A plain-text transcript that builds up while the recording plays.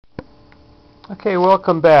Okay,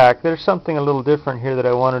 welcome back. There's something a little different here that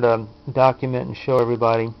I wanted to document and show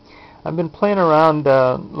everybody. I've been playing around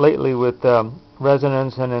lately with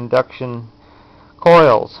resonance and induction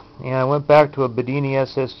coils, and I went back to a Bedini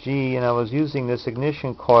SSG and I was using this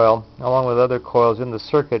ignition coil along with other coils in the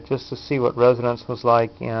circuit just to see what resonance was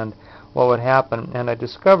like and what would happen. And I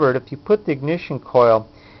discovered if you put the ignition coil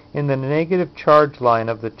in the negative charge line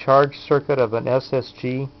of the charge circuit of an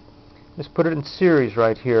SSG, just put it in series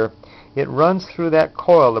right here, it runs through that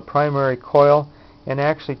coil, the primary coil, and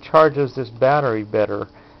actually charges this battery better.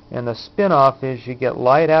 And the spin-off is you get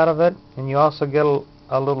light out of it, and you also get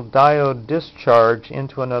a little diode discharge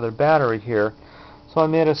into another battery here. So I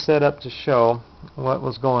made a setup to show what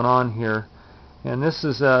was going on here. And this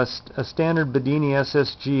is a standard Bedini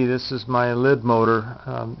SSG. This is my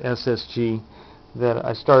Lidmotor SSG that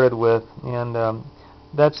I started with, and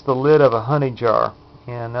that's the lid of a honey jar.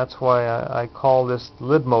 And that's why I call this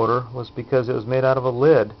Lidmotor, was because it was made out of a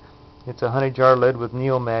lid. It's a honey jar lid with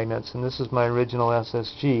neomagnets, and this is my original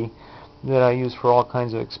SSG that I use for all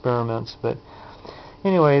kinds of experiments. But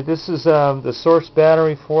anyway, this is the source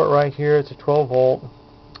battery for it right here. It's a 12 volt,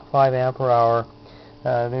 5 ampere hour.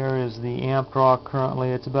 There is the amp draw currently.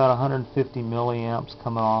 It's about 150 milliamps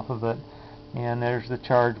coming off of it, and there's the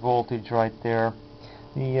charge voltage right there.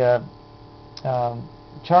 The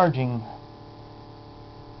charging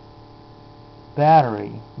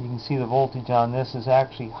battery, you can see the voltage on this is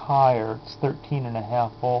actually higher. It's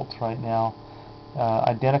 13.5 volts right now.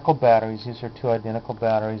 Identical batteries, these are two identical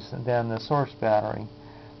batteries, than the source battery.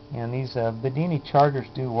 And these Bedini chargers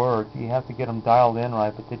do work. You have to get them dialed in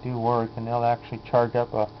right, but they do work, and they'll actually charge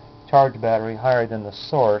up a charge battery higher than the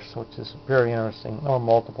source, which is very interesting, or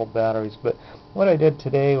multiple batteries. But what I did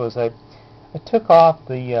today was I took off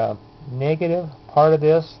the negative part of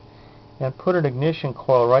this and put an ignition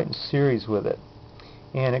coil right in series with it,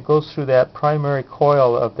 and it goes through that primary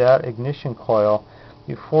coil of that ignition coil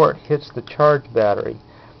before it hits the charge battery.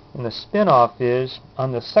 And the spin-off is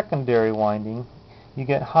on the secondary winding. You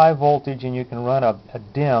get high voltage, and you can run a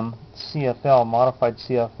dim CFL, modified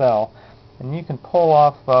CFL, and you can pull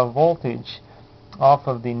off voltage off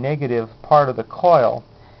of the negative part of the coil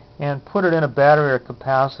and put it in a battery or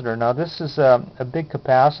capacitor. Now this is a big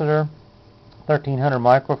capacitor, 1300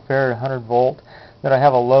 microfarad, 100 volt, that I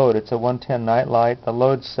have a load. It's a 110 night light. The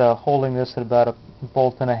load's holding this at about 1.5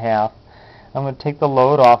 volts. I'm going to take the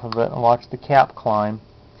load off of it and watch the cap climb.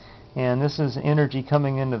 And this is energy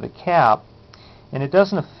coming into the cap, and it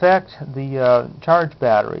doesn't affect the charge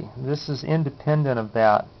battery. This is independent of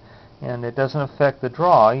that, and it doesn't affect the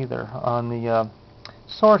draw either on the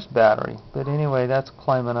source battery. But anyway, that's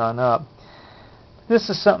climbing on up. This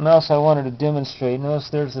is something else I wanted to demonstrate. Notice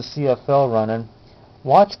there's the CFL running.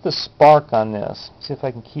 Watch the spark on this. See if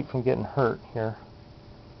I can keep from getting hurt here.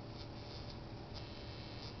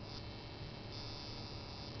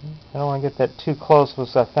 I don't want to get that too close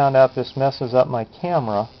because I found out this messes up my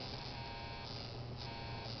camera.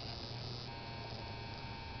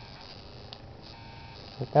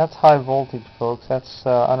 But that's high voltage, folks. That's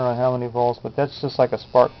I don't know how many volts, but that's just like a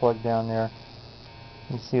spark plug down there.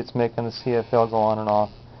 You can see it's making the CFL go on and off.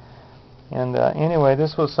 And anyway,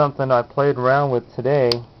 this was something I played around with today.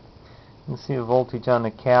 You can see the voltage on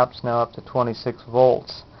the caps now up to 26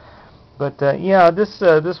 volts. But yeah, this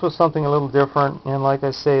was something a little different. And like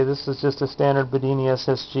I say, this is just a standard Bedini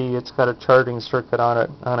SSG. It's got a charging circuit on it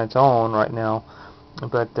on its own right now.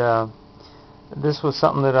 But this was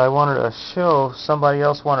something that I wanted to show. Somebody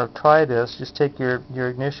else wanted to try this. Just take your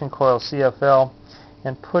ignition coil CFL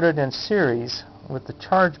and put it in series with the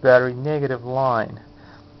charge battery negative line,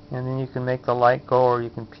 and then you can make the light go, or you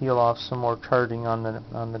can peel off some more charging on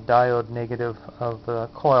the diode negative of the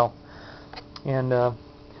coil. And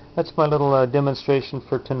that's my little demonstration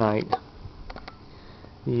for tonight.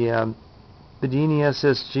 The Bedini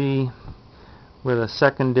SSG with a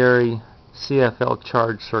secondary CFL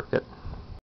charge circuit.